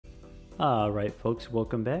Alright folks,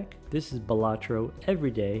 welcome back. This is Balatro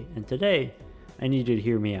every day, and today I need you to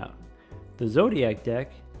hear me out. The Zodiac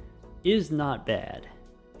deck is not bad,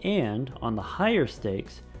 and on the higher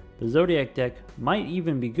stakes, the Zodiac deck might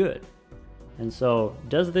even be good. And so,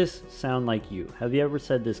 does this sound like you? Have you ever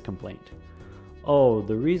said this complaint? Oh,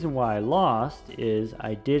 the reason why I lost is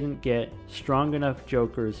I didn't get strong enough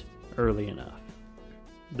jokers early enough.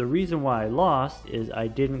 The reason why I lost is I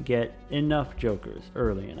didn't get enough jokers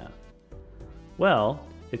early enough. Well,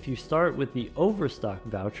 if you start with the overstock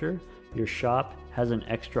voucher, your shop has an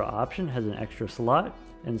extra option, has an extra slot,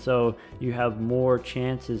 and so you have more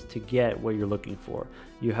chances to get what you're looking for.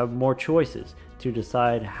 You have more choices to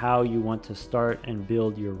decide how you want to start and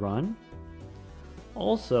build your run.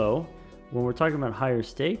 Also, when we're talking about higher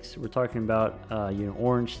stakes, we're talking about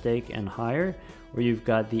orange stake and higher, where you've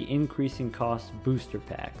got the increasing cost booster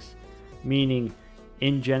packs, meaning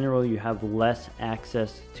in general, you have less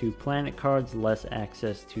access to planet cards, less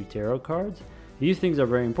access to tarot cards. These things are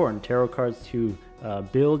very important. Tarot cards to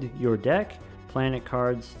build your deck, planet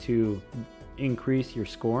cards to increase your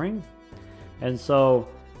scoring. And so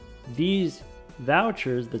these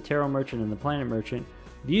vouchers, the Tarot Merchant and the Planet Merchant,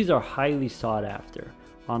 these are highly sought after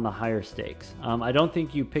on the higher stakes. I don't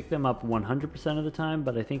think you pick them up 100% of the time,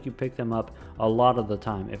 but I think you pick them up a lot of the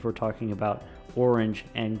time if we're talking about orange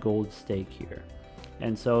and gold stake here.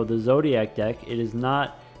 And so the Zodiac deck, it is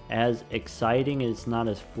not as exciting, it's not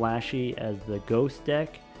as flashy as the Ghost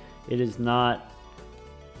deck. It is not,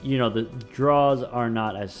 the draws are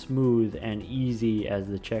not as smooth and easy as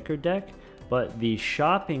the Checker deck, but the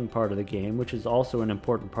shopping part of the game, which is also an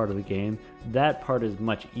important part of the game, that part is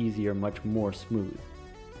much easier, much more smooth.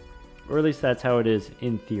 Or at least that's how it is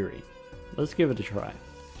in theory. Let's give it a try.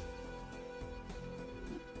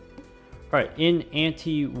 Alright, in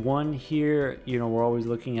ante 1 here, we're always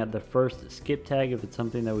looking at the first skip tag if it's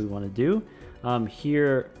something that we want to do.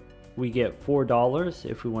 Here we get $4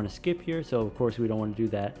 if we want to skip here, so of course we don't want to do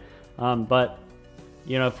that. But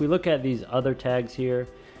if we look at these other tags here,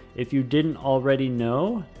 if you didn't already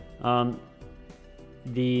know,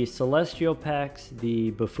 the Celestial packs,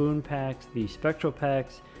 the Buffoon packs, the Spectral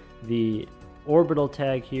packs, the Orbital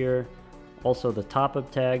tag here, also the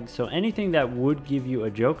top-up tag, so anything that would give you a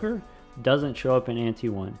Joker doesn't show up in ante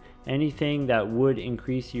 1. Anything that would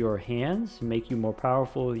increase your hands, make you more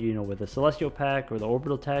powerful, with the Celestial pack or the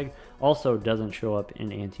Orbital tag, also doesn't show up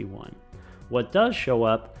in ante 1. What does show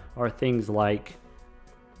up are things like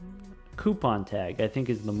Coupon tag, I think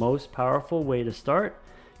is the most powerful way to start.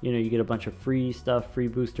 You get a bunch of free stuff, free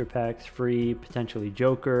booster packs, free potentially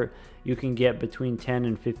Joker. You can get between $10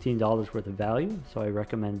 and $15 worth of value, so I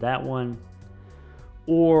recommend that one.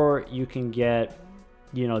 Or you can get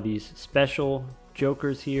these special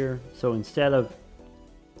jokers here. So instead of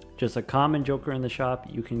just a common joker in the shop,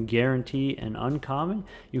 you can guarantee an uncommon,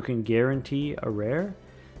 you can guarantee a rare.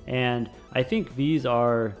 And I think these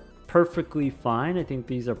are perfectly fine. I think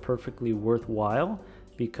these are perfectly worthwhile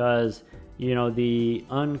because the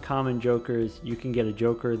uncommon jokers, you can get a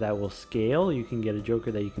joker that will scale, you can get a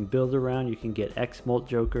joker that you can build around, you can get X-Molt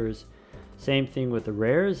jokers. Same thing with the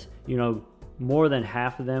rares, more than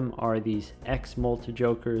half of them are these X-Molt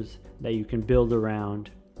jokers that you can build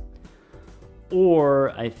around.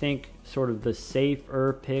 Or I think sort of the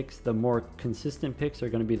safer picks, the more consistent picks are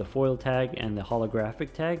going to be the foil tag and the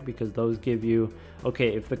holographic tag, because those give you,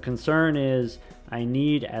 okay, if the concern is I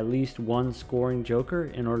need at least one scoring joker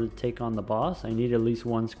in order to take on the boss, I need at least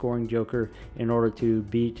one scoring joker in order to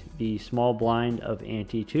beat the small blind of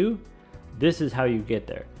ante 2, this is how you get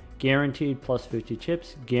there. Guaranteed plus 50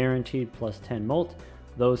 chips, guaranteed plus 10 molt,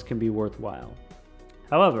 those can be worthwhile.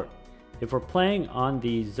 However, if we're playing on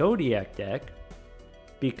the Zodiac deck,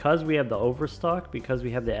 because we have the overstock, because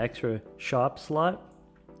we have the extra shop slot,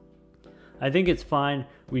 I think it's fine.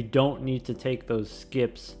 We don't need to take those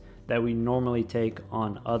skips that we normally take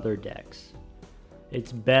on other decks.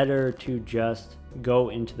 It's better to just go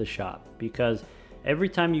into the shop, because every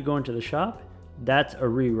time you go into the shop, that's a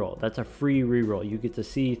reroll. That's a free reroll. You get to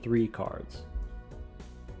see 3 cards.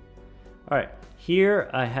 Alright, here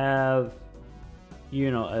I have,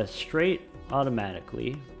 a straight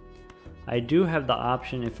automatically. I do have the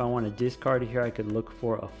option, if I want to discard here, I could look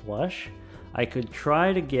for a flush. I could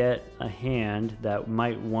try to get a hand that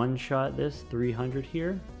might one-shot this 300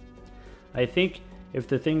 here. I think if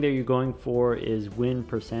the thing that you're going for is win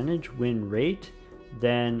percentage, win rate,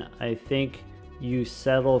 then I think you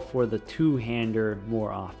settle for the two-hander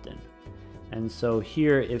more often. And so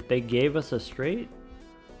here, if they gave us a straight,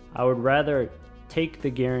 I would rather take the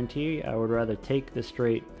guarantee, I would rather take the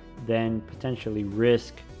straight than potentially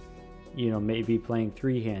risk, maybe playing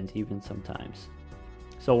 3 hands even sometimes.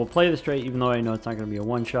 So we'll play the straight, even though I know it's not going to be a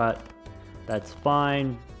one shot. That's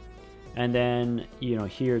fine. And then, you know,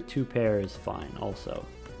 here 2 pair is fine also.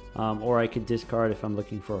 Or I could discard if I'm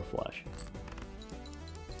looking for a flush.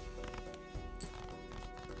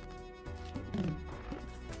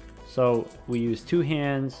 So we use 2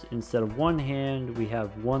 hands instead of 1 hand. We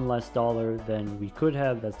have 1 less dollar than we could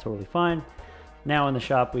have. That's totally fine. Now in the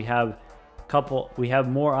shop we have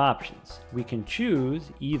more options. We can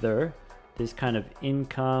choose either this kind of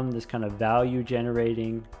income, this kind of value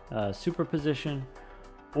generating superposition,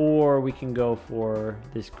 or we can go for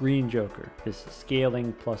this green joker, this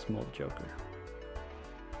scaling plus mold joker.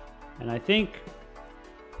 And I think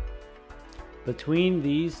between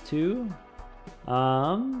these two,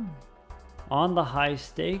 on the high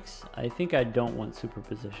stakes, I think I don't want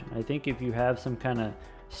superposition. I think if you have some kind of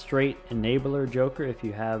straight enabler joker, if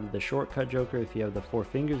you have the shortcut joker, if you have the 4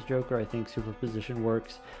 fingers joker, I think superposition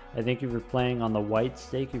works. I think if you're playing on the white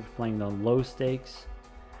stake, if you're playing the low stakes,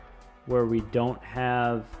 where we don't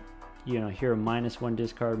have, you know, here a -1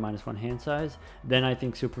 discard, -1 hand size, then I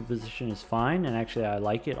think superposition is fine. And actually I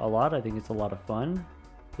like it a lot. I think it's a lot of fun,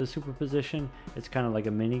 the superposition. It's kind of like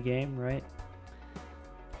a mini game, right?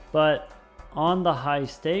 But on the high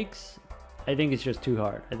stakes, I think it's just too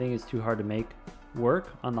hard. I think it's too hard to make work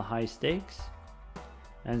on the high stakes.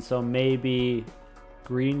 And so maybe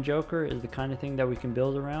green joker is the kind of thing that we can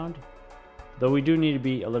build around. Though we do need to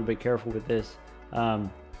be a little bit careful with this.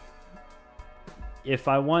 If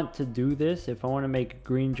I want to do this, if I want to make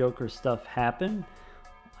green joker stuff happen,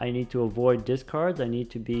 I need to avoid discards. I need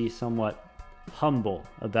to be somewhat humble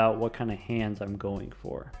about what kind of hands I'm going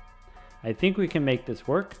for. I think we can make this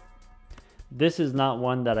work. This is not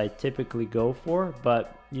one that I typically go for,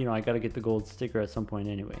 but you know, I got to get the gold sticker at some point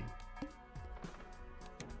anyway.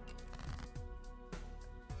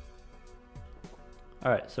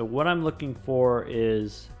 All right, so what I'm looking for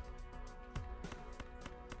is,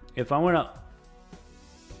 if I want to,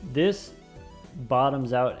 this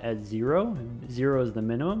bottoms out at 0. 0 is the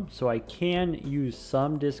minimum, so I can use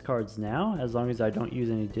some discards now as long as I don't use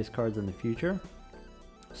any discards in the future.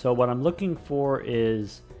 So what I'm looking for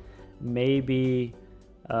is maybe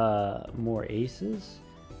more aces.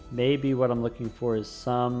 Maybe what I'm looking for is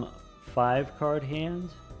some 5-card hand,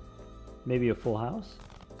 maybe a full house,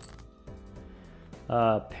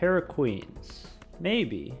 pair of queens,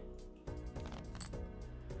 maybe.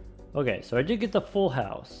 Okay, so I did get the full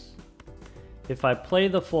house. If I play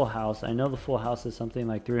the full house, I know the full house is something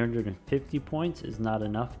like 350 points is not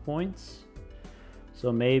enough points.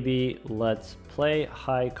 So maybe let's play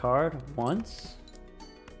high card once.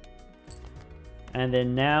 And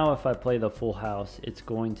then now if I play the full house, it's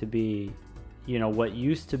going to be, you know, what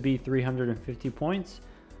used to be 350 points,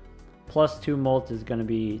 plus 2 mult is going to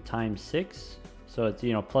be times 6. So it's,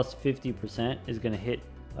 you know, plus 50% is going to hit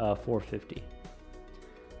 450.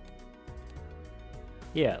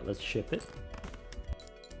 Yeah, let's ship it.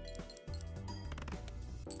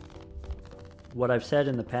 What I've said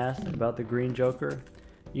in the past about the green joker,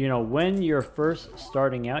 you know, when you're first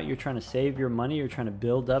starting out, you're trying to save your money, you're trying to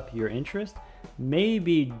build up your interest,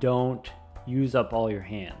 maybe don't use up all your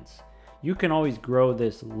hands. You can always grow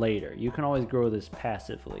this later. You can always grow this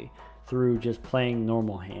passively through just playing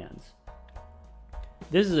normal hands.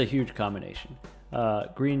 This is a huge combination.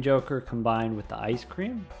 Green joker combined with the ice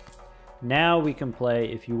cream. Now we can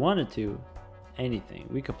play, if you wanted to, anything.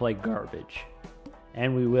 We could play garbage,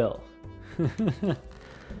 and we will.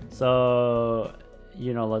 So,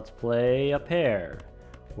 you know, let's play a pair.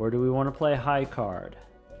 Where do we want to play high card?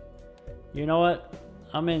 You know what?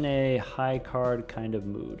 I'm in a high card kind of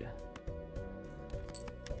mood.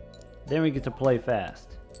 Then we get to play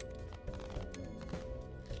fast.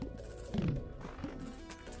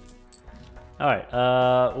 Alright,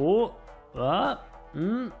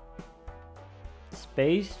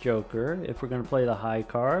 Space joker, if we're going to play the high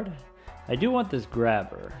card. I do want this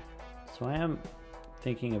grabber, so I am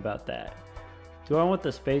thinking about that. Do I want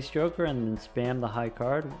the space joker and then spam the high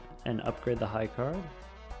card and upgrade the high card?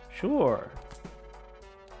 Sure.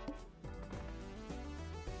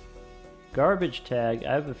 Garbage tag,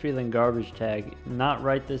 I have a feeling garbage tag, not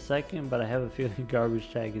right this second, but I have a feeling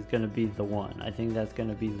garbage tag is going to be the one. I think that's going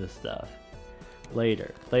to be the stuff.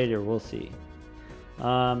 Later, we'll see.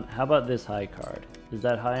 How about this high card? Is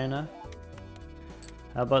that high enough?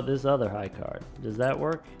 How about this other high card? Does that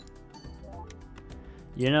work?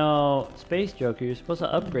 You know, Space Joker, you're supposed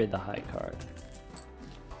to upgrade the high card.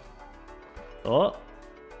 Oh!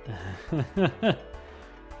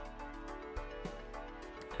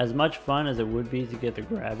 As much fun as it would be to get the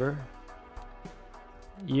grabber,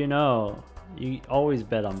 you know, you always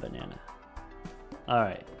bet on banana.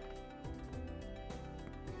 Alright.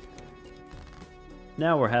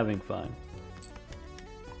 Now we're having fun.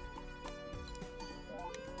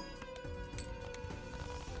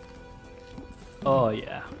 Oh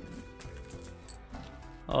yeah.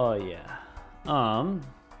 Oh yeah. How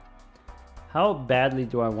badly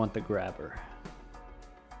do I want the grabber?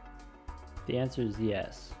 The answer is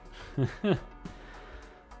yes.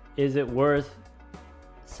 Is it worth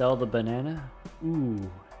sell the banana? Ooh,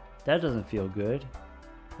 that doesn't feel good.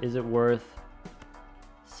 Is it worth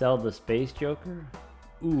sell the space joker?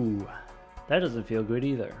 Ooh, that doesn't feel good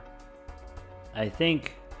either. I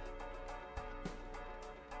think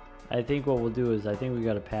what we'll do is I think we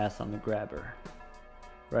gotta pass on the grabber.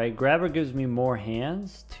 Right, grabber gives me more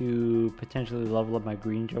hands to potentially level up my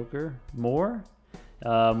green joker more.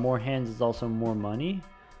 More hands is also more money,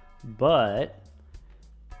 but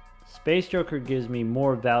space joker gives me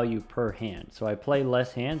more value per hand. So I play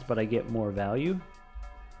less hands, but I get more value.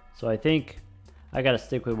 So I think I gotta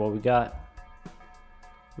stick with what we got.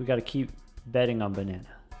 We gotta keep betting on banana.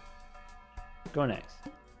 Go next.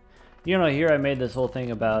 You know, here I made this whole thing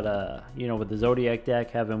about, you know, with the Zodiac deck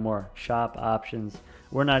having more shop options.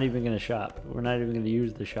 We're not even going to shop. We're not even going to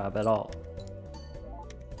use the shop at all.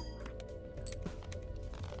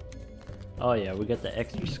 Oh yeah, we got the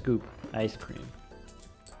extra scoop ice cream.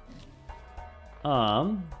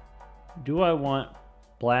 Do I want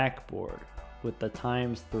blackboard with the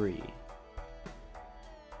 ×3?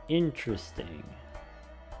 Interesting.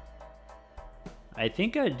 I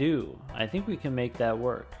think I do. I think we can make that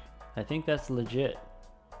work. I think that's legit.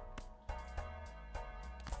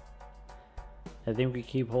 I think we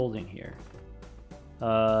keep holding here.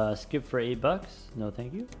 Skip for $8. No,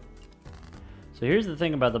 thank you. So here's the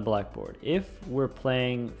thing about the blackboard. If we're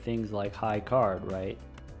playing things like high card, right?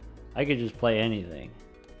 I could just play anything.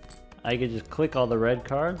 I could just click all the red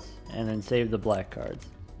cards and then save the black cards.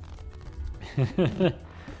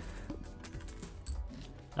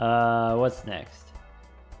 What's next?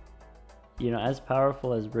 You know, as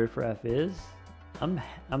powerful as Riffraff is, I'm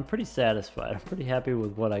pretty satisfied. I'm pretty happy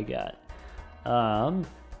with what I got.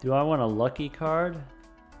 Do I want a lucky card?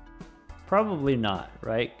 Probably not,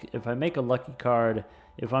 right? If I make a lucky card,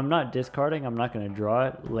 if I'm not discarding, I'm not going to draw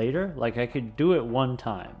it later. Like, I could do it one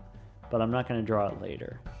time, but I'm not going to draw it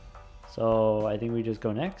later. So I think we just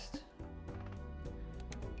go next.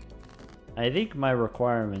 I think my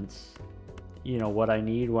requirements, you know, what I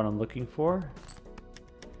need, what I'm looking for,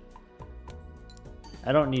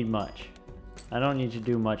 I don't need much. I don't need to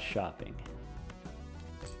do much shopping.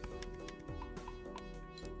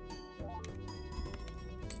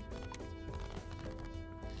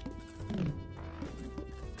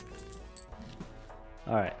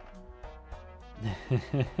 All right.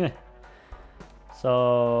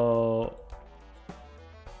 So,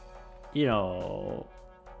 you know,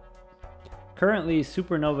 currently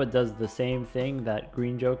Supernova does the same thing that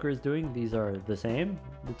Green Joker is doing. These are the same,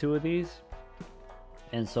 the two of these.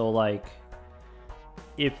 And so, like,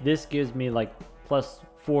 if this gives me like plus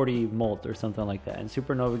 40 molt or something like that, and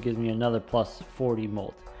Supernova gives me another plus 40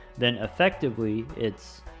 molt, then effectively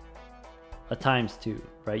it's a ×2,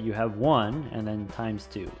 right? You have 1 and then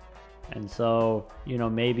 ×2. And so, you know,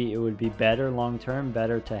 maybe it would be better long term,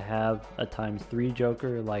 better to have a ×3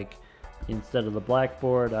 joker, like instead of the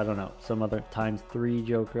blackboard, I don't know, some other ×3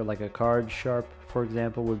 joker, like a card sharp, for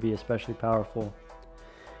example, would be especially powerful.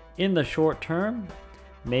 In the short term,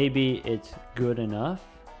 maybe it's good enough.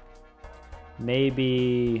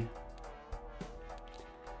 Maybe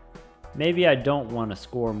I don't want to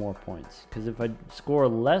score more points, because if I score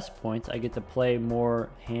less points, I get to play more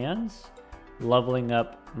hands, leveling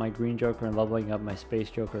up my green joker and leveling up my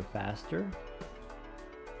space joker faster.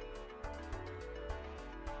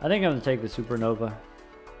 I think I'm going to take the Supernova.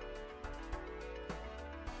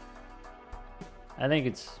 I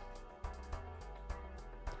think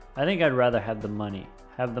I'd rather have the money.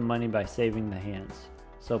 Have the money by saving the hands.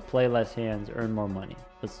 So play less hands, earn more money.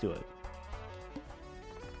 Let's do it.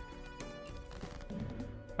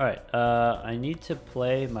 Alright, I need to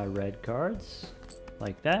play my red cards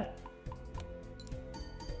like that.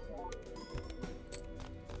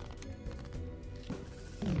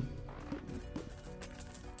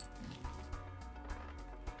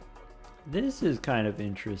 This is kind of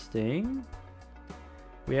interesting.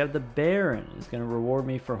 We have the Baron is going to reward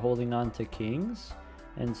me for holding on to kings.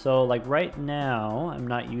 And so, like, right now, I'm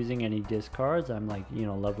not using any discards. I'm, like, you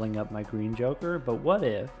know, leveling up my green joker. But what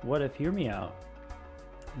if, hear me out.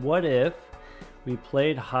 What if we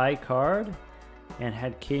played high card and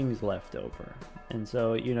had kings left over? And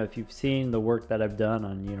so, you know, if you've seen the work that I've done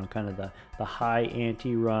on, you know, kind of the high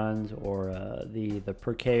ante runs or the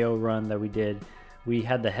per KO run that we did, we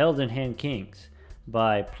had the held in hand kings.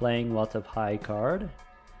 by playing lots of high card,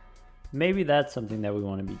 maybe that's something that we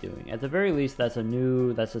want to be doing. At the very least, that's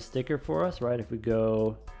a sticker for us, right? If we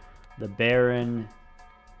go the Baron,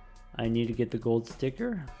 I need to get the gold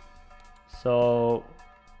sticker. So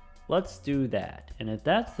let's do that. And if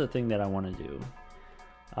that's the thing that I want to do,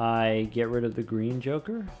 I get rid of the green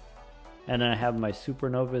Joker, and then I have my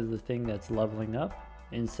Supernova as the thing that's leveling up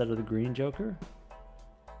instead of the green Joker.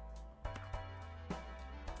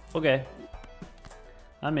 Okay,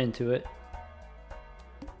 I'm into it.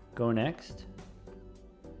 Go next.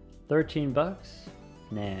 13 bucks?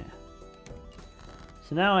 Nah.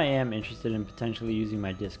 So now I am interested in potentially using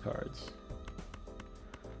my discards.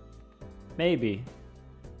 Maybe.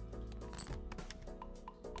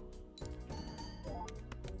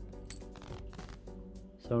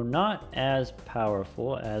 So not as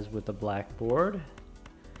powerful as with the blackboard.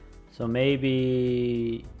 So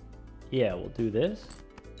maybe, yeah, we'll do this.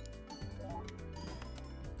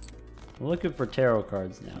 I'm looking for tarot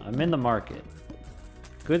cards now. I'm in the market.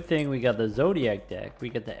 Good thing we got the Zodiac deck. We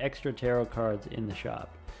get the extra tarot cards in the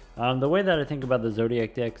shop. The way that I think about the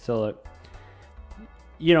Zodiac deck, so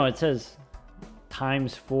you know, it says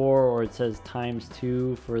 ×4 or it says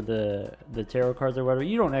 ×2 for the tarot cards or whatever.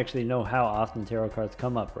 You don't actually know how often tarot cards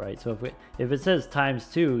come up, right? So if it says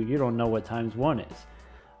 ×2, you don't know what ×1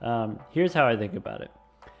 is. Here's how I think about it.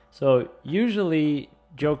 So usually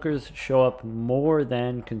Jokers show up more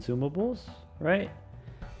than consumables, right?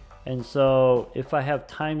 And so if I have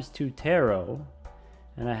 ×2 tarot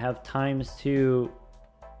and I have ×2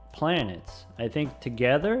 planets, I think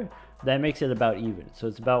together that makes it about even. So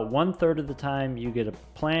it's about 1/3 of the time you get a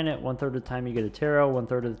planet, 1/3 of the time you get a tarot,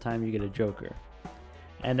 1/3 of the time you get a Joker.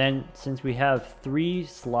 And then since we have 3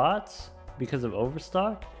 slots because of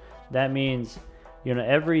overstock, that means, you know,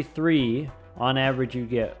 every 3 on average you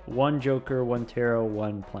get 1 Joker, 1 tarot,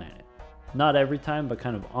 1 planet. Not every time, but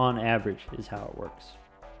kind of on average is how it works.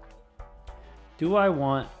 Do I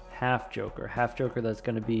want half Joker? Half Joker that's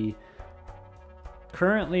going to be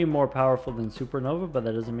currently more powerful than Supernova, but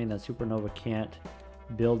that doesn't mean that Supernova can't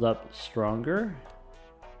build up stronger.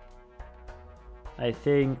 I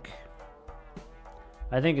think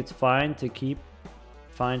it's fine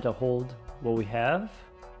to hold what we have.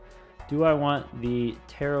 Do I want the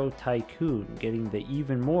Tarot Tycoon, getting the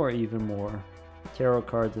even more tarot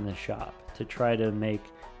cards in the shop to try to make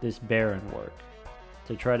this Baron work,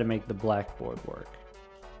 to try to make the blackboard work?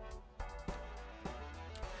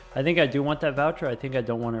 I think I do want that voucher. I think I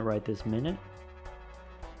don't want it right this minute.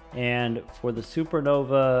 And for the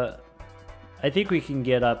Supernova, I think we can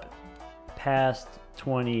get up past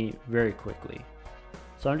 20 very quickly.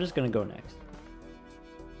 So I'm just going to go next.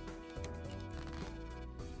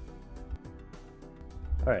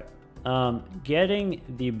 Alright, getting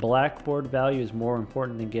the blackboard value is more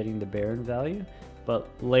important than getting the Baron value, but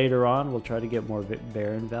later on we'll try to get more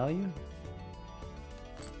Baron value.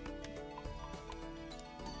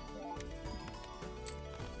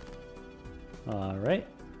 Alright.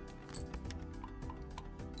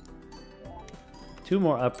 2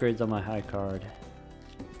 more upgrades on my high card.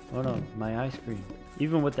 Oh no, my ice cream.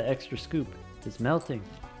 Even with the extra scoop, it's melting.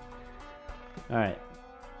 Alright.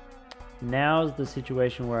 Now's the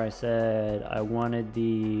situation where I said I wanted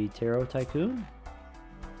the Tarot Tycoon.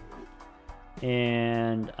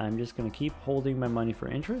 And I'm just going to keep holding my money for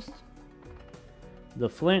interest. The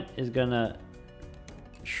Flint is going to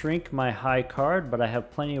shrink my high card, but I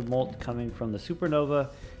have plenty of molt coming from the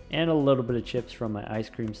Supernova and a little bit of chips from my ice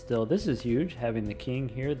cream still. This is huge, having the king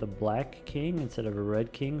here, the black king instead of a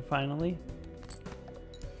red king finally.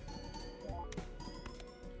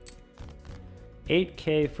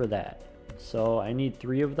 8K for that. So I need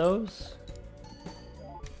 3 of those.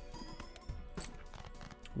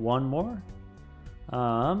 1 more.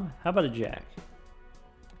 How about a jack?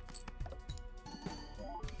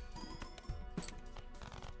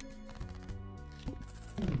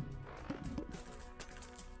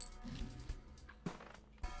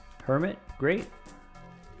 Hermit, great.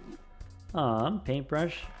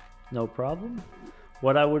 Paintbrush, no problem.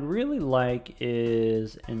 What I would really like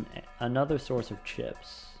is another source of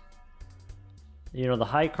chips. You know, the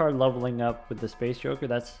high card leveling up with the Space Joker,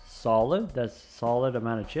 that's solid. That's solid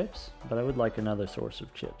amount of chips, but I would like another source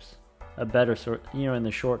of chips. A better source, you know, in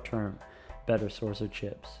the short term, better source of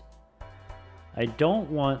chips. I don't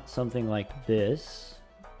want something like this.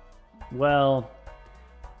 Well,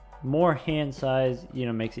 more hand size, you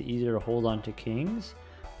know, makes it easier to hold on to kings.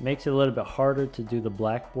 Makes it a little bit harder to do the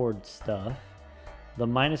blackboard stuff. The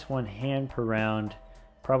 -1 hand per round,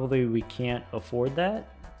 probably we can't afford that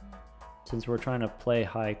since we're trying to play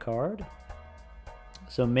high card.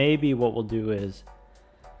 So maybe what we'll do is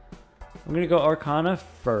I'm gonna go Arcana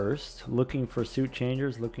first, looking for suit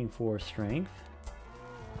changers, looking for strength.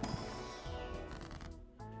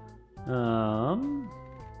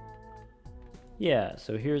 Yeah,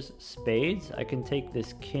 so here's spades. I can take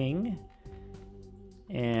this king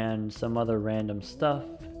and some other random stuff.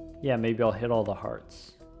 Yeah, maybe I'll hit all the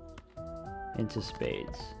hearts into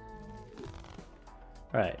spades.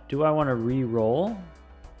 Alright, do I want to re-roll?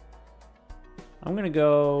 I'm gonna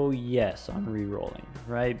go yes on re-rolling,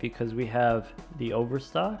 right? Because we have the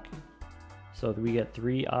overstock, so we get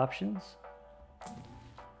 3 options.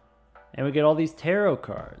 And we get all these tarot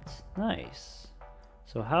cards. Nice.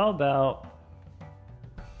 So how about,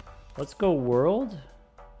 let's go world.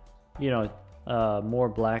 You know, more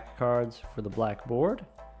black cards for the black board.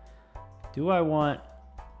 Do I want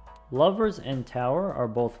lovers and tower are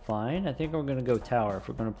both fine. I think we're gonna go tower if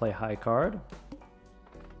we're gonna play high card.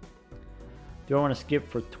 Do I want to skip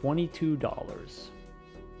for $22?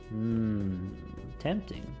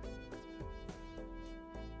 Tempting.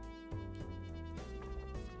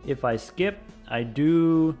 If I skip, I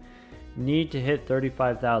do need to hit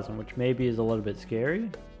 35,000, which maybe is a little bit scary.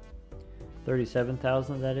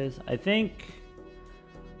 37,000, that is. I think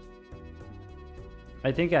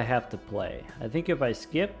I have to play. I think if I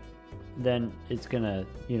skip, then it's gonna,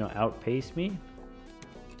 you know, outpace me.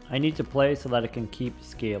 I need to play so that it can keep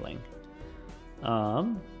scaling.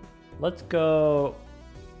 Let's go.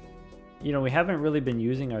 You know, we haven't really been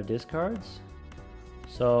using our discards,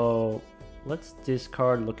 so let's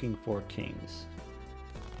discard looking for kings.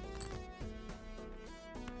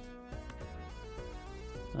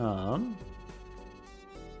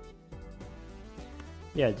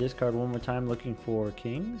 Yeah, discard one more time looking for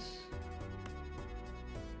kings.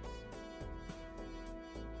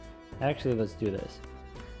 Actually, let's do this.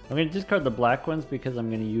 I'm going to discard the black ones because I'm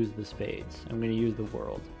going to use the spades. I'm going to use the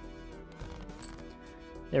world.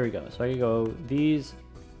 There we go. So I can go these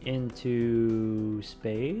into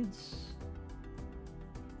spades.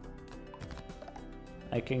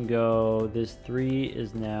 I can go, this 3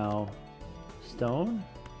 is now stone.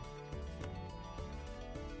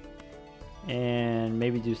 And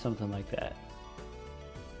maybe do something like that.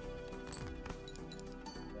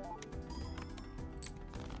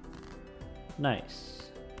 Nice.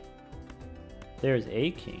 There's a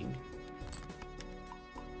king.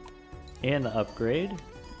 And the upgrade.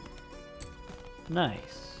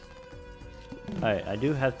 Nice. Alright, I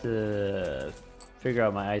do have to figure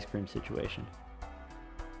out my ice cream situation.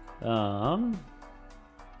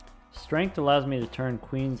 Strength allows me to turn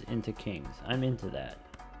queens into kings. I'm into that.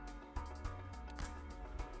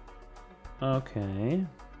 Okay.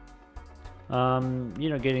 You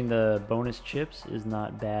know, getting the bonus chips is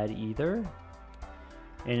not bad either.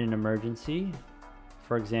 In an emergency.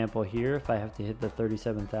 For example, here, if I have to hit the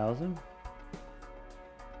 37,000.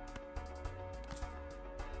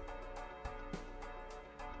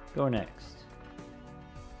 Go next.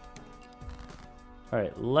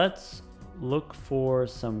 Alright, let's look for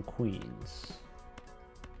some queens.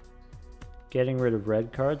 Getting rid of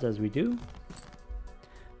red cards as we do.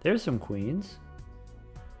 There's some queens.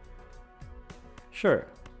 Sure.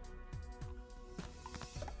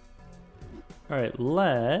 Alright,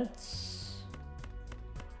 let's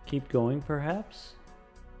keep going perhaps.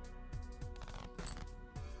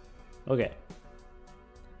 Okay.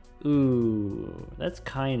 Ooh, that's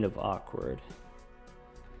kind of awkward.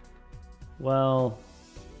 Well,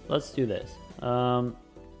 let's do this.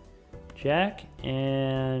 Jack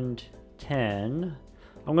and 10.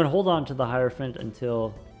 I'm going to hold on to the Hierophant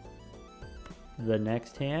until the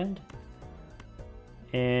next hand.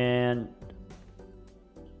 And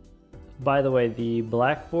by the way, the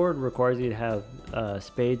blackboard requires you to have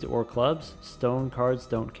spades or clubs. Stone cards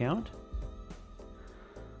don't count.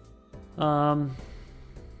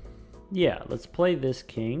 Yeah, let's play this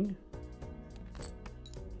king.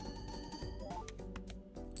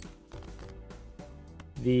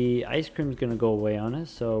 The ice cream's gonna go away on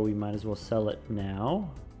us, so we might as well sell it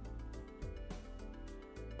now.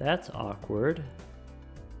 That's awkward,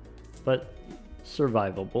 but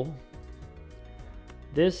survivable.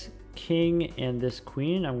 This king and this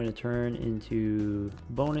queen I'm gonna turn into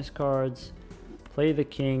bonus cards. Play the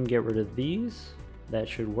king, get rid of these. That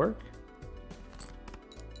should work.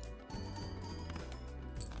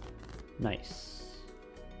 Nice.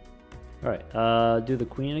 Alright, do the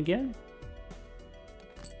queen again.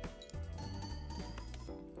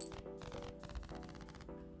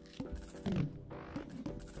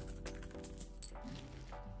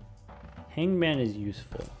 Hangman is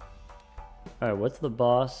useful. Alright, what's the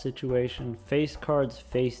boss situation? Face cards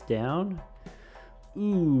face down.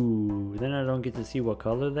 Ooh, then I don't get to see what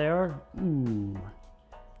color they are. Ooh,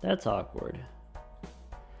 That's awkward.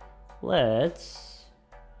 Let's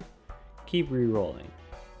keep re-rolling.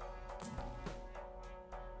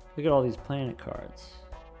 Look at all these planet cards.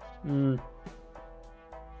 I'm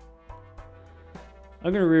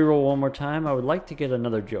gonna re-roll one more time. I would like to get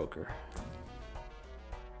another Joker.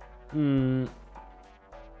 The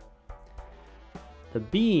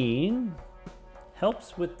Bean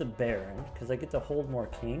helps with the Baron because I get to hold more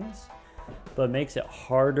kings, but makes it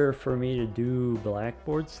harder for me to do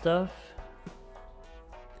blackboard stuff.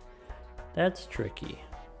 That's tricky.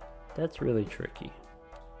 That's really tricky.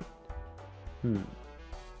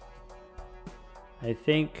 I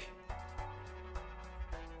think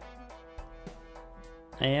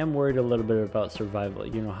I am worried a little bit about survival.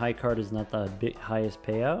 You know, high card is not the highest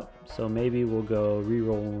payout, so maybe we'll go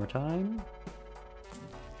re-roll one more time.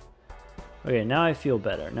 Okay, now I feel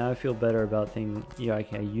better. Now I feel better about things. You know, I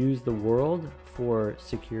can use the world for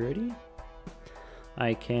security.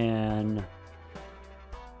 I can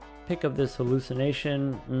pick up this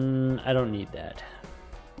hallucination. I don't need that.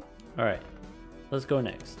 All right, let's go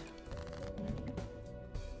next.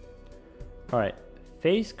 All right,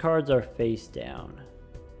 face cards are face down.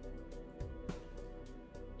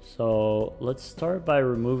 So let's start by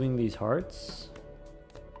removing these hearts.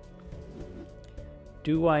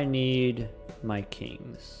 Do I need my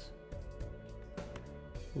kings?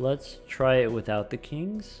 Let's try it without the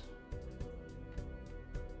kings.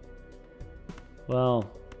 Well,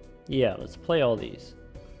 yeah, let's play all these.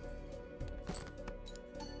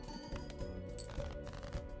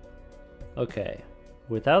 Okay,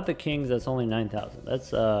 without the kings, that's only 9,000. That's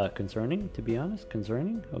concerning, to be honest.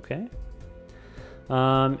 Concerning, okay.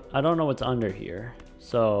 I don't know what's under here,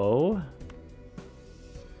 so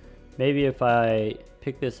maybe if I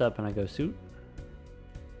pick this up and I go suit.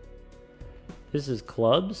 This is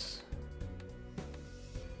clubs.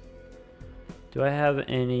 Do I have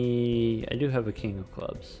any? I do have a king of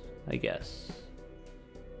clubs, I guess.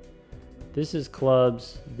 This is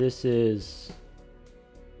clubs. This is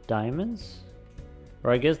diamonds,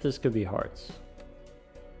 or I guess this could be hearts.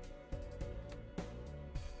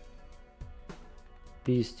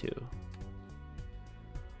 These two.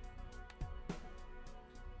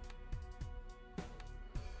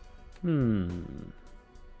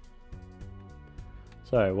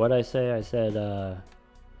 Sorry, what'd I say? I said,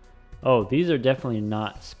 oh, these are definitely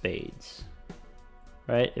not spades.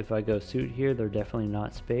 Right? If I go suit here, they're definitely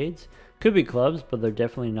not spades. Could be clubs, but they're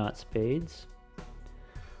definitely not spades.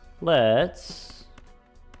 Let's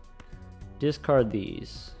discard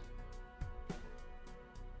these.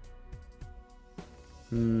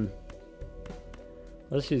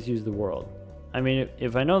 Let's just use the world. I mean,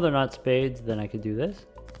 if I know they're not spades, then I could do this.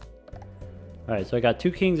 Alright, so I got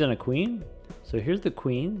two kings and a queen. So here's the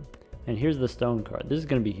queen, and here's the stone card. This is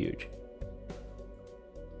going to be huge.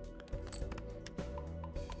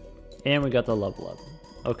 And we got the love.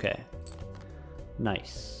 Okay.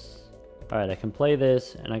 Nice. Alright, I can play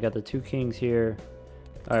this, and I got the two kings here.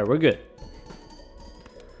 Alright, we're good.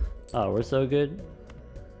 Oh, we're so good.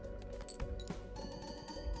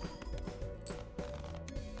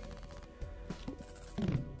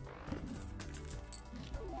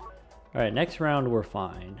 Alright, next round we're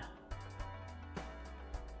fine.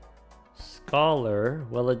 Scholar,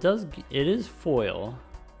 well it is foil.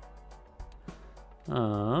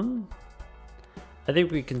 I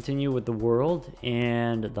think we continue with the world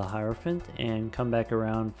and the Hierophant and come back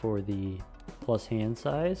around for the plus hand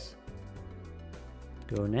size.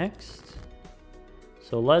 Go next.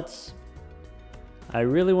 So I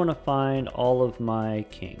really want to find all of my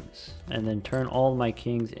kings and then turn all my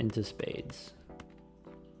kings into spades.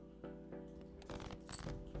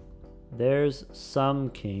 There's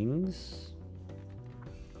some kings.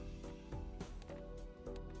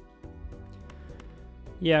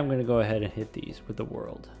 Yeah, I'm going to go ahead and hit these with the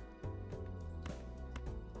world.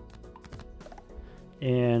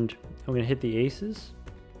 And I'm going to hit the aces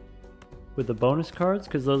with the bonus cards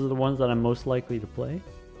because those are the ones that I'm most likely to play.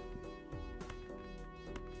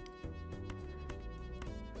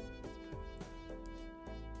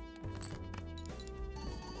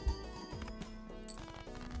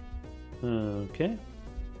 Okay.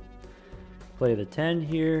 Play the 10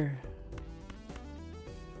 here.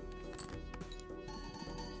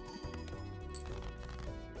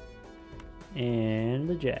 And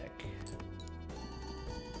the jack.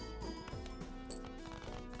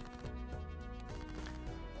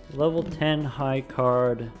 Level 10 high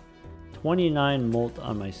card, 29 molt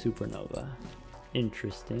on my supernova.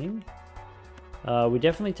 Interesting. We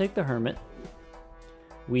definitely take the hermit.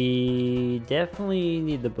 We definitely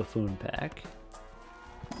need the buffoon pack.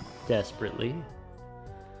 Desperately.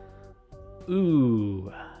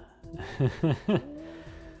 Ooh.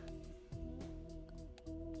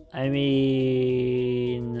 I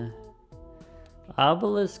mean,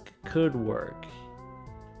 obelisk could work.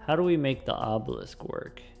 How do we make the obelisk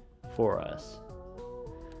work for us?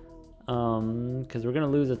 Because we're gonna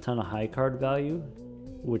lose a ton of high card value,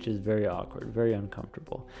 which is very awkward, very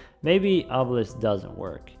uncomfortable. Maybe obelisk doesn't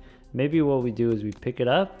work. Maybe what we do is we pick it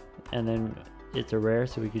up and then it's a rare,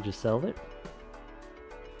 so we could just sell it.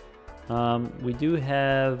 We do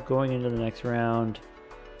have, going into the next round,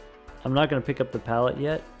 I'm not gonna pick up the pallet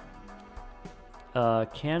yet.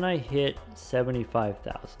 Can I hit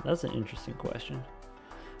 75,000? That's an interesting question.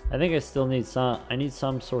 I think I still need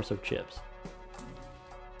some source of chips.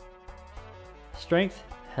 Strength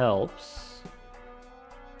helps.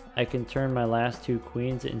 I can turn my last two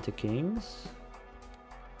queens into kings.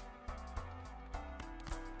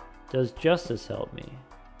 Does justice help me?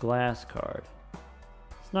 Glass card.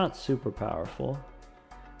 It's not super powerful,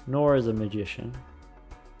 nor is a magician.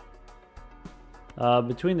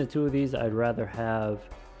 Between the two of these, I'd rather have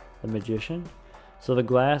the magician. So the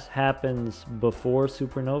glass happens before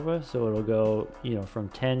supernova, so it'll go, you know, from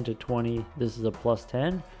 10 to 20. This is a plus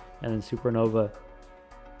 10, and then supernova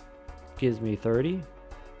gives me 30.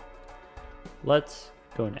 Let's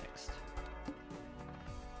go next.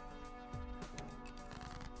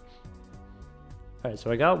 Alright,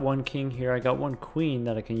 so I got one king here. I got one queen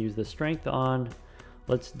that I can use the strength on.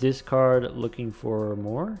 Let's discard, looking for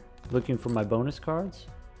more. Looking for my bonus cards.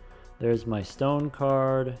 There's my stone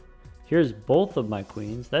card. Here's both of my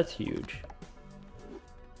queens. That's huge.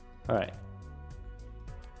 Alright.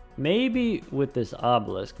 Maybe with this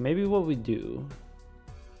obelisk, maybe what we do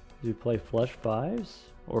is we play flush fives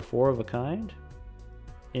or four of a kind.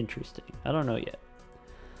 Interesting. I don't know yet.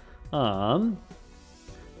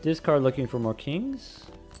 Discard, looking for more kings.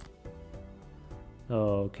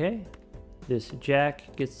 Okay. This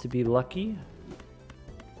jack gets to be lucky.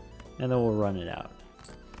 And then we'll run it out.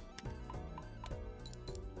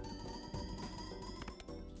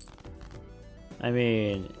 I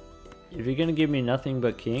mean, if you're gonna give me nothing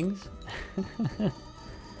but kings,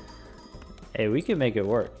 hey, we can make it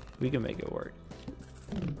work. We can make it work.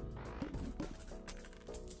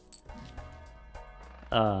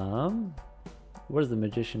 What does the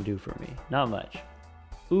magician do for me? Not much.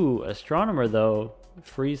 Ooh, astronomer though,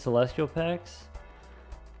 free celestial packs.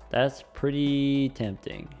 That's pretty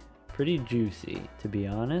tempting. Pretty juicy, to be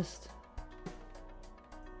honest.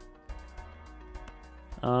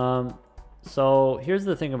 So here's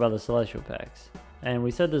the thing about the celestial packs, and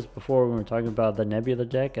we said this before when we were talking about the nebula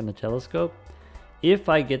deck and the telescope. If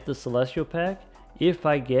I get the celestial pack, if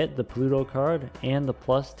I get the Pluto card and the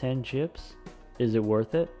plus 10 chips, is it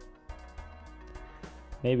worth it?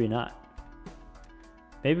 Maybe not.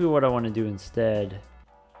 Maybe what I want to do instead,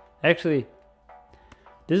 actually,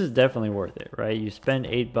 this is definitely worth it, right? You spend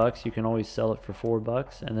 $8, you can always sell it for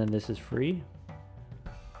 $4, and then this is free.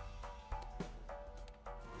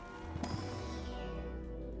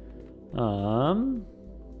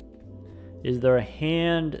 Is there a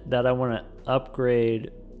hand that I want to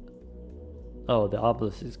upgrade? Oh, the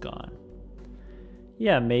obelisk is gone.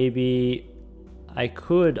 Yeah, maybe I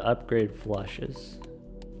could upgrade flushes.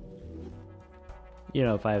 You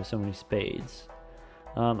know, if I have so many spades.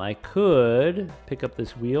 I could pick up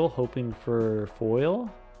this wheel, hoping for foil.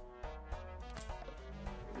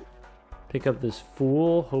 Pick up this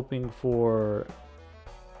fool, hoping for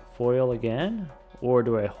foil again. Or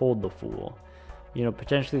do I hold the fool? You know,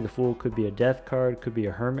 potentially the fool could be a death card, could be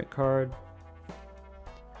a hermit card.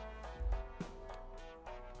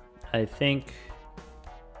 I think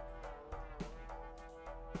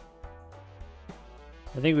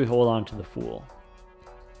we hold on to the fool.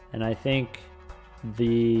 And I think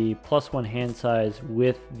the +1 hand size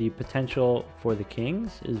with the potential for the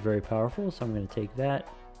kings is very powerful, so I'm going to take that.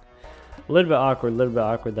 A little bit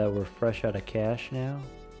awkward that we're fresh out of cash now.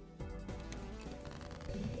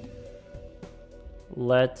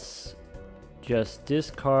 Let's just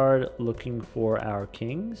discard, looking for our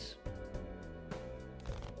kings.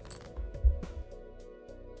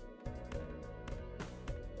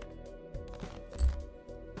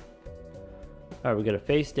 Alright, we got a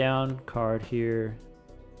face down card here.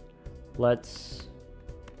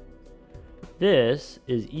 This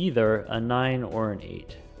is either a 9 or an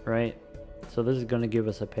 8, right? So this is going to give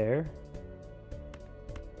us a pair.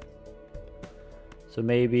 So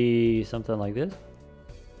maybe something like this.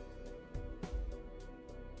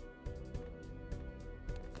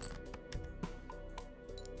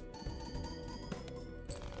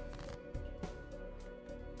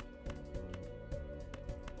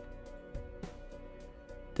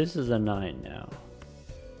 This is a 9 now.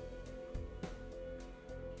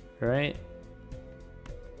 right?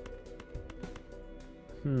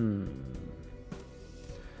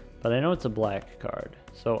 But I know it's a black card,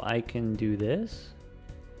 so I can do this.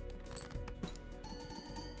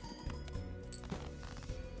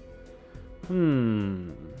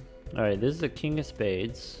 Alright, this is a king of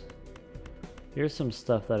spades. Here's some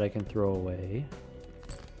stuff that I can throw away.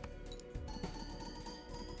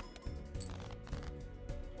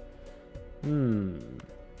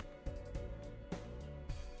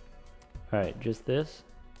 Alright, just this.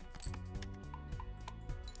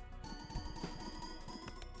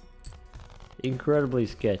 Incredibly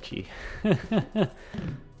sketchy.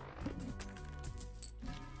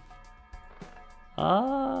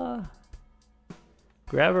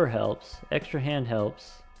 Grabber helps. Extra hand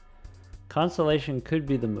helps. Constellation could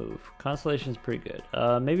be the move. Constellation's pretty good.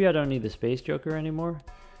 Maybe I don't need the Space Joker anymore.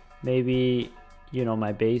 Maybe, you know,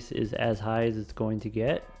 my base is as high as it's going to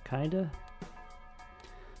get, kinda.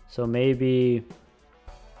 So maybe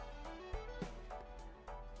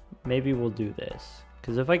we'll do this.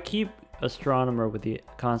 Because if I keep Astronomer with the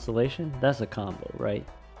Constellation, that's a combo, right?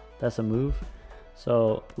 That's a move.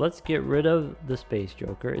 So let's get rid of the Space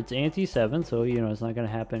Joker. It's anti-7, so you know it's not going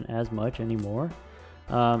to happen as much anymore.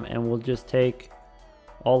 And we'll just take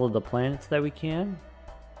all of the planets that we can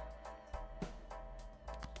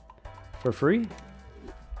for free.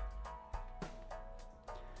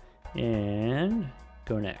 And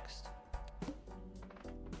go next.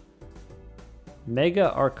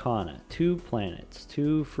 Mega Arcana, 2 planets,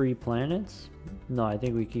 2 free planets. No, I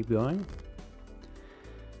think we keep going.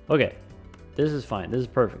 Okay, this is fine. This is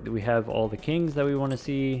perfect. We have all the kings that we want to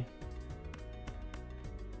see.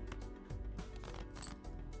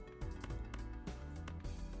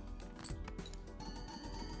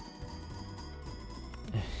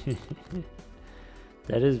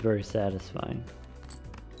 That is very satisfying.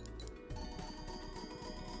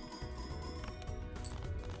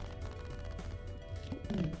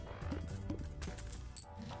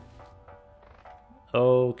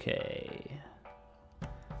 Okay.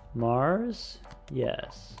 Mars?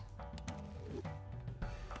 Yes.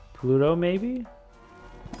 Pluto maybe?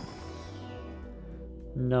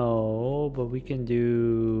 No, but we can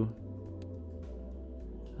do...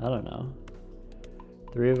 I don't know.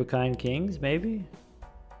 3 of a kind kings maybe?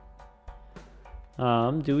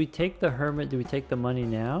 Do we take the hermit? Do we take the money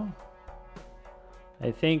now?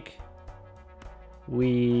 I think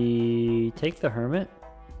we take the hermit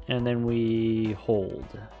and then we hold.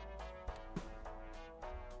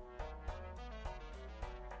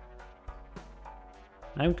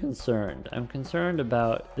 I'm concerned. I'm concerned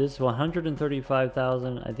about this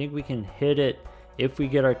 135,000. I think we can hit it if we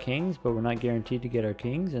get our kings, but we're not guaranteed to get our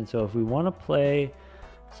kings. And so if we want to play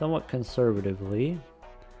somewhat conservatively,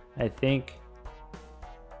 I think,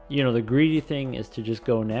 you know, the greedy thing is to just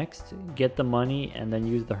go next, get the money, and then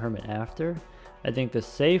use the hermit after. I think the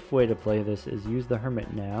safe way to play this is use the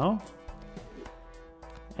hermit now,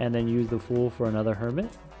 and then use the fool for another hermit,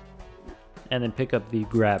 and then pick up the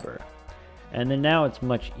grabber. And then now it's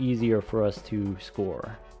much easier for us to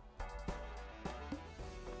score.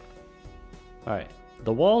 Alright,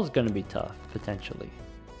 the wall's going to be tough, potentially.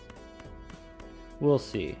 We'll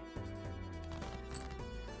see.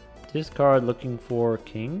 Discard looking for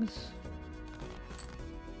kings.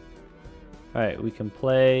 Alright, we can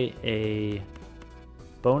play a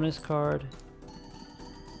bonus card.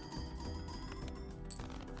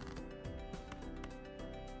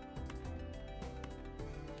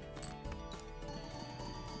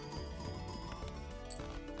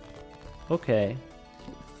 Okay.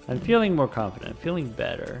 I'm feeling more confident. I'm feeling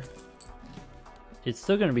better. It's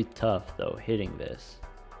still going to be tough, though, hitting this.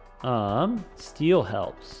 Steel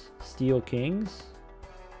helps. Steel kings.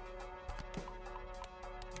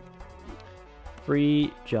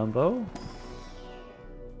 Free jumbo.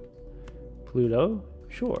 Pluto.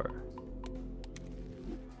 Sure.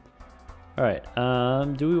 Alright.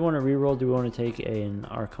 Do we want to reroll? Do we want to take an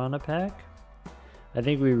Arcana pack? I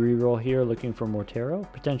think we reroll here looking for more tarot.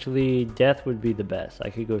 Potentially death would be the best. I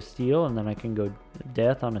could go steel and then I can go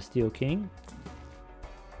death on a steel king.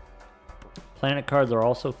 Planet cards are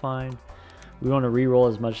also fine. We want to reroll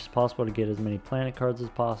as much as possible to get as many planet cards as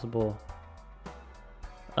possible.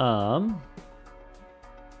 I'm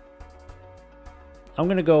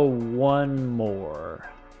gonna go one more.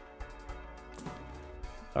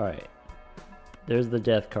 Alright. There's the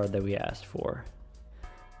death card that we asked for.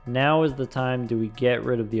 Now is the time. Do we get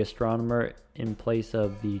rid of the astronomer in place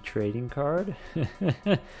of the trading card?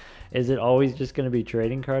 Is it always just going to be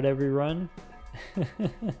trading card every run?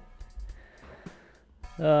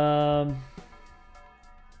 I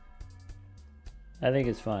think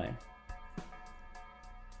it's fine.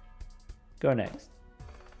 Go next.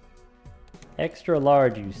 Extra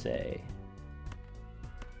large, you say?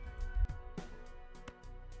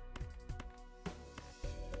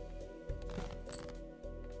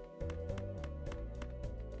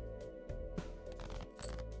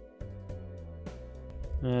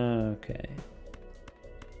 Okay.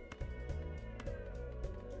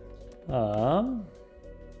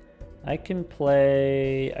 I can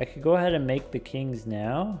play, I could go ahead and make the kings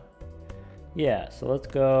now. Yeah, so let's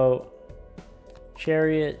go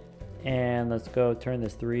chariot, and let's go turn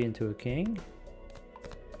this 3 into a king.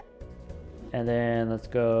 And then let's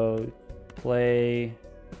go play,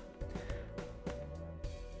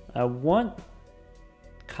 I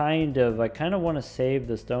kind of want to save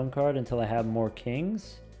the stone card until I have more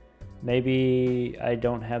kings. Maybe I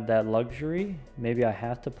don't have that luxury. Maybe I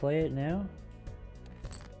have to play it now.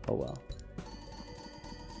 Oh well.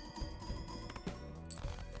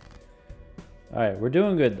 Alright, we're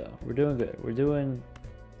doing good though. We're doing good. We're doing...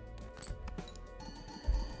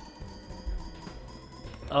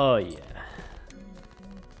 Oh yeah.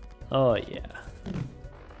 Oh yeah.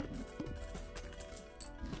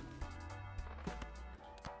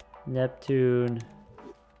 Neptune.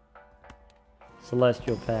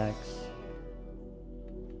 Celestial packs.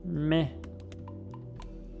 Meh.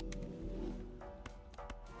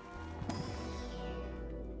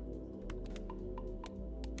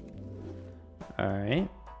 Alright.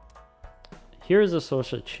 Here's the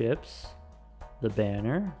social chips. The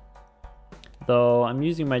banner. Though I'm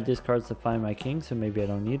using my discards to find my king, so maybe I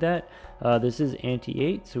don't need that. This is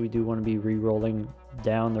anti-8, so we do want to be re-rolling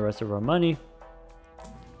down the rest of our money.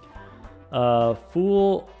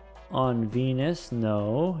 Fool on Venus,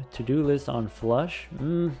 no. To-do list on flush,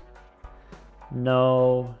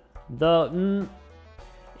 no.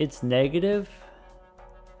 It's negative.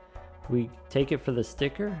 We take it for the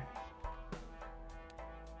sticker.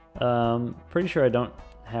 Pretty sure I don't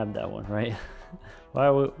have that one, right? Why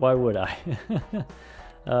would I?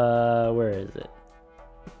 Where is it?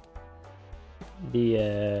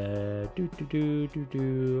 The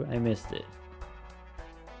I missed it.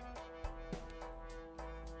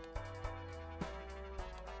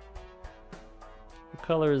 What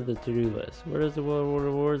color is the to-do list? Where's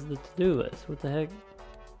the to-do list? What the heck?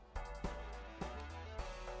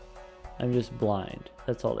 I'm just blind.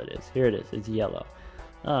 That's all it is. Here it is. It's yellow.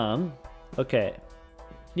 Okay.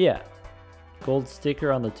 Yeah. Gold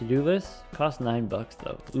sticker on the to-do list. Cost $9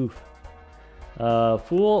 though. Oof.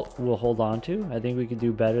 Fool we'll hold on to. I think we can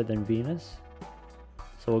do better than Venus.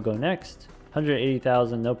 So we'll go next.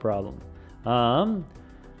 180,000, no problem.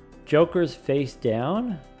 Joker's face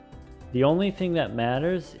down. The only thing that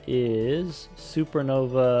matters is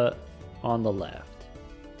supernova on the left.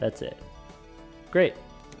 That's it. Great.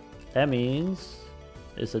 That means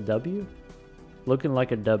it's a W. Looking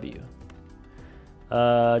like a W. Do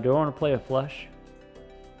I want to play a flush?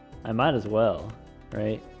 I might as well,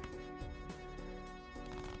 right?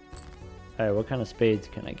 Alright, what kind of spades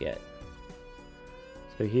can I get?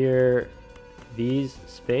 So here, these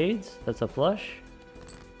spades, that's a flush.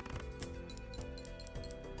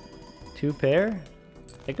 2 pair?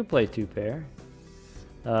 I could play 2 pair.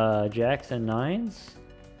 Jacks and 9s.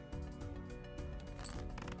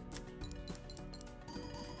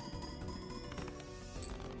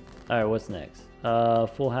 Alright, what's next?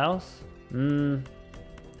 Full house?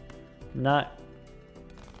 Not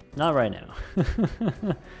right now.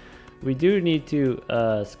 We do need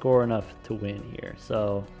to score enough to win here.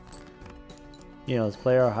 So, you know, let's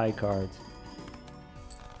play our high cards.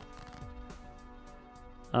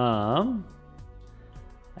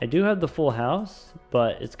 I do have the full house,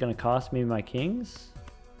 but it's gonna cost me my kings.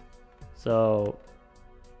 So,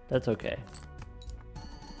 that's okay.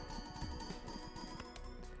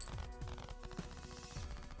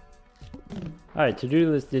 Alright, to-do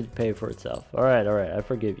list did pay for itself. Alright, I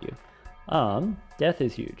forgive you. Death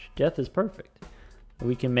is huge. Death is perfect.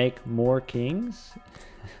 We can make more kings.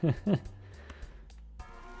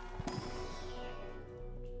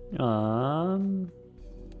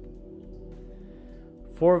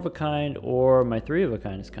 4 of a kind, or my 3 of a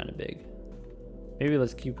kind is kind of big. Maybe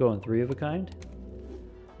let's keep going 3 of a kind.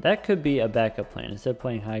 That could be a backup plan. Instead of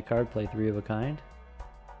playing high card, play 3 of a kind.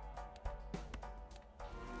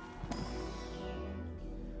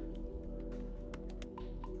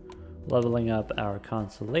 Leveling up our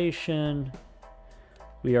consolation.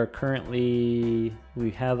 We are currently,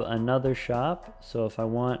 we have another shop, so if I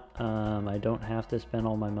want, I don't have to spend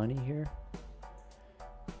all my money here.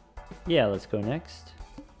 Yeah, let's go next.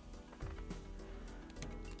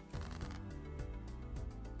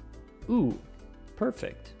 Ooh,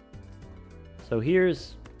 perfect. So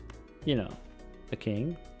here's, you know, a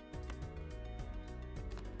king.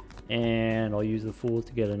 And I'll use the Fool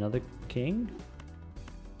to get another king.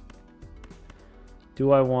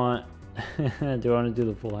 Do I want do I want to do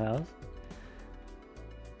the full house?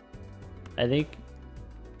 I think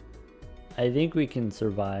we can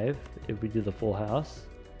survive if we do the full house.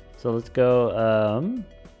 So let's go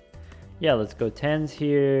yeah, let's go 10s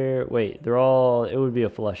here. Wait, they're all, it would be a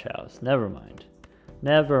flush house. Never mind.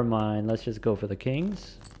 Never mind. Let's just go for the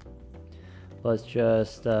kings. Let's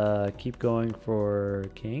just keep going for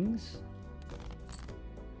kings.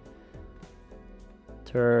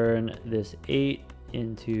 Turn this 8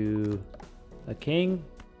 into a king.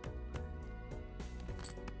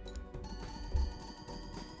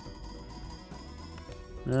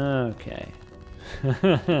 Okay.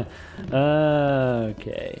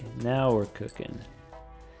 Okay, now we're cooking.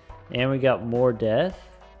 And we got more death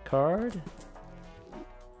card.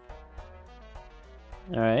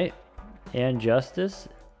 Alright. And justice.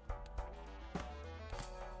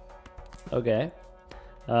 Okay.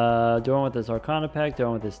 Do I want this Arcana pack? Do I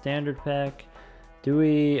want this standard pack? Do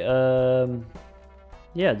we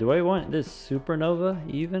yeah, do I want this Supernova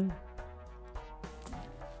even?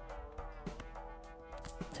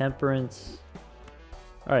 Temperance.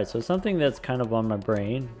 Alright, so something that's kind of on my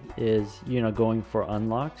brain is, you know, going for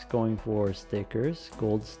unlocks, going for stickers,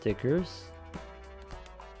 gold stickers.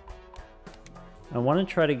 I want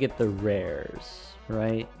to try to get the rares,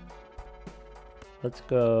 right? Let's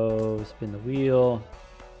go spin the wheel.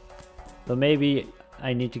 But maybe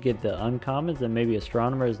I need to get the uncommons, and maybe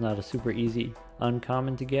Astronomer is not a super easy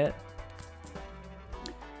uncommon to get.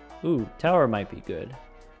 Ooh, Tower might be good.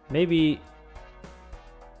 Maybe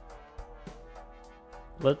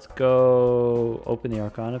let's go open the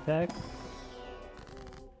Arcana pack.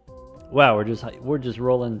 Wow, we're just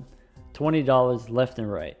rolling $20 left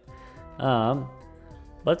and right.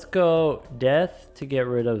 Let's go Death to get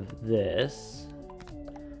rid of this.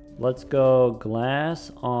 Let's go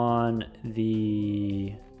Glass on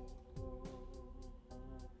the...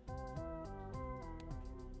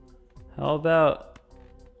 How about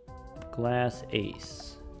Glass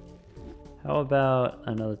Ace? How about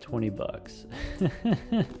another 20 bucks?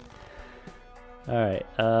 Alright,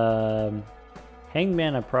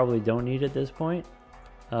 Hangman I probably don't need at this point.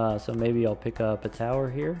 So maybe I'll pick up a tower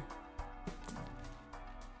here.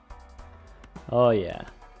 Oh yeah,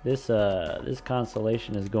 this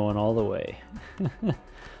constellation is going all the way.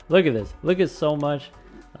 Look at this. Look at so much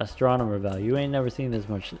Astronomer value. You ain't never seen this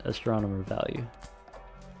much Astronomer value.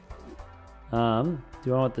 Do I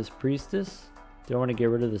want this Priestess? Do I want to get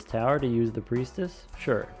rid of this tower to use the Priestess?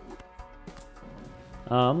 Sure.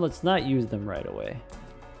 Let's not use them right away.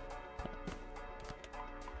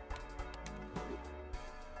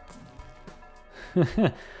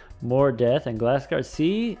 More death and glass cards.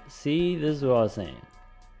 See, this is what I was saying.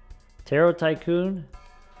 Tarot Tycoon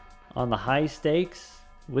on the high stakes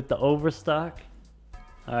with the overstock.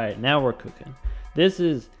 All right, now we're cooking. This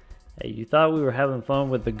is, hey, you thought we were having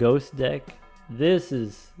fun with the ghost deck. This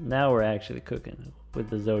is, now we're actually cooking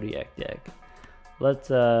with the Zodiac deck.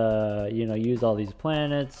 Let's, you know, use all these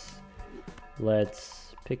planets.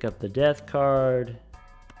 Let's pick up the death card.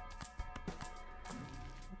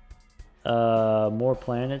 More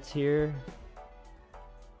planets here.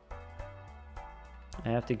 I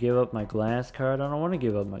have to give up my glass card. I don't want to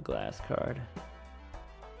give up my glass card.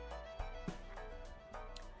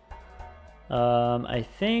 I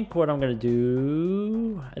think what I'm gonna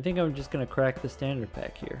do, I think I'm just gonna crack the standard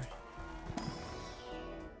pack here.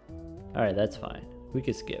 Alright, that's fine. We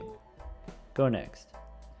could skip. Go next.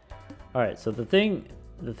 Alright, so the thing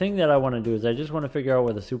that I want to do is I just want to figure out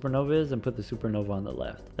where the Supernova is and put the Supernova on the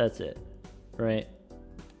left. That's it. Right?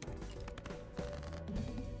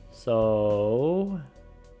 So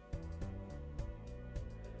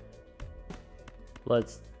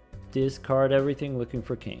let's discard everything looking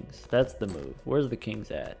for kings. That's the move. Where's the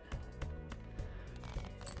kings at?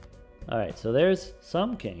 Alright, so there's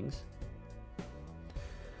some kings.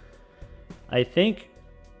 I think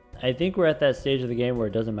we're at that stage of the game where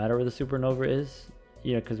it doesn't matter where the Supernova is,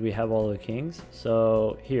 you know, because we have all the kings.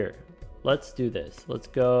 So here, let's do this. Let's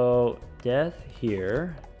go Death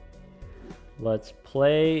here. Let's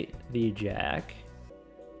play the Jack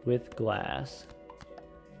with Glass.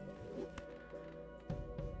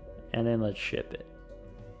 And then let's ship it.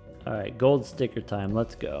 Alright, gold sticker time.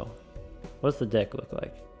 Let's go. What's the deck look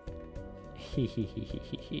like? Hee hee hee hee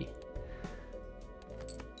hee hee.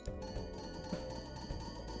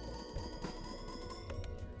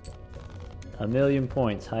 A million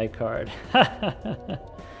points, high card.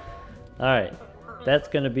 Alright, that's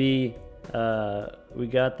gonna be, we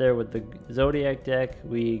got there with the Zodiac deck.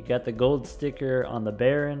 We got the gold sticker on the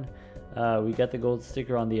Baron. We got the gold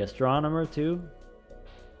sticker on the astronomer too.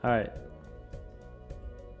 Alright.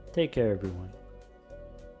 Take care, everyone.